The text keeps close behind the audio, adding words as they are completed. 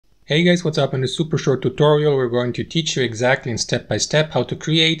Hey guys, what's up? In this super short tutorial, we're going to teach you exactly in step by step how to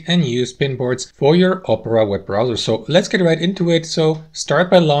create and use pinboards for your Opera web browser. So let's get right into it. So start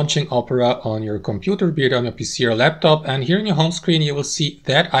by launching Opera on your computer, be it on a PC or laptop. And here in your home screen, you will see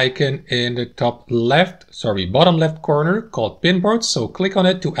that icon in the bottom left corner called Pinboards. So click on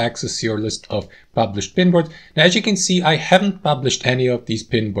it to access your list of published pinboards. Now, as you can see, I haven't published any of these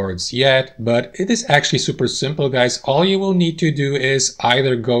pinboards yet, but it is actually super simple, guys. All you will need to do is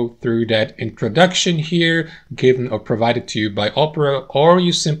either go through that introduction here given or provided to you by Opera, or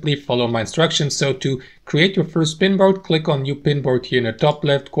you simply follow my instructions. So to create your first pinboard, click on new pinboard here in the top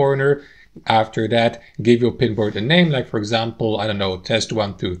left corner. After that, give your pinboard a name, like for example, I don't know, test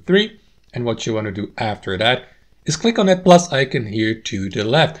 1, 2, 3. And what you want to do after that is click on that plus icon here to the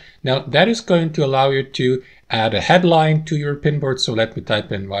left. Now that is going to allow you to add a headline to your pinboard. So let me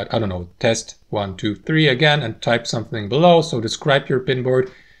type in, I don't know, test 1, 2, 3 again, and type something below. So describe your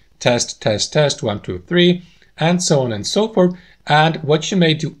pinboard, test 1, 2, 3, and so on and so forth. And what you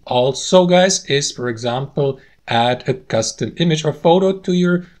may do also, guys, is, for example, add a custom image or photo to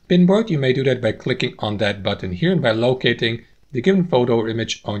your pinboard. You may do that by clicking on that button here and by locating the given photo or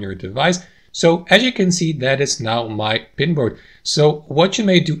image on your device. So as you can see, that is now my pinboard. So what you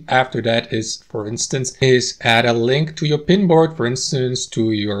may do after that is, for instance, is add a link to your pinboard, for instance,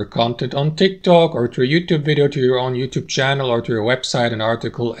 to your content on TikTok or to a YouTube video, to your own YouTube channel or to your website, an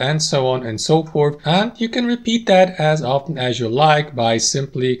article, and so on and so forth. And you can repeat that as often as you like by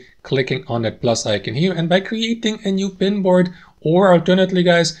simply clicking on that plus icon here and by creating a new pinboard. Or alternatively,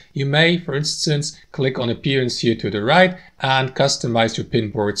 guys, you may, for instance, click on appearance here to the right and customize your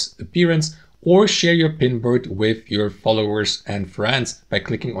pinboard's appearance, or share your pinboard with your followers and friends by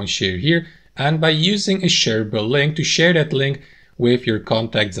clicking on share here and by using a shareable link to share that link with your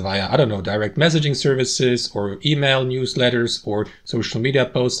contacts via, I don't know, direct messaging services or email newsletters or social media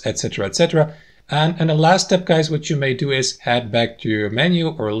posts, etc., etc. And the last step, guys, what you may do is head back to your menu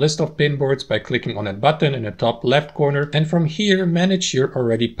or list of pinboards by clicking on that button in the top left corner. And from here, manage your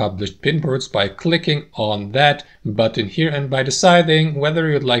already published pinboards by clicking on that button here and by deciding whether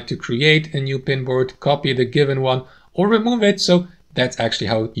you'd like to create a new pinboard, copy the given one, or remove it. So that's actually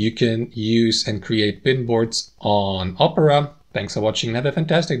how you can use and create pinboards on Opera. Thanks for watching and have a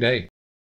fantastic day.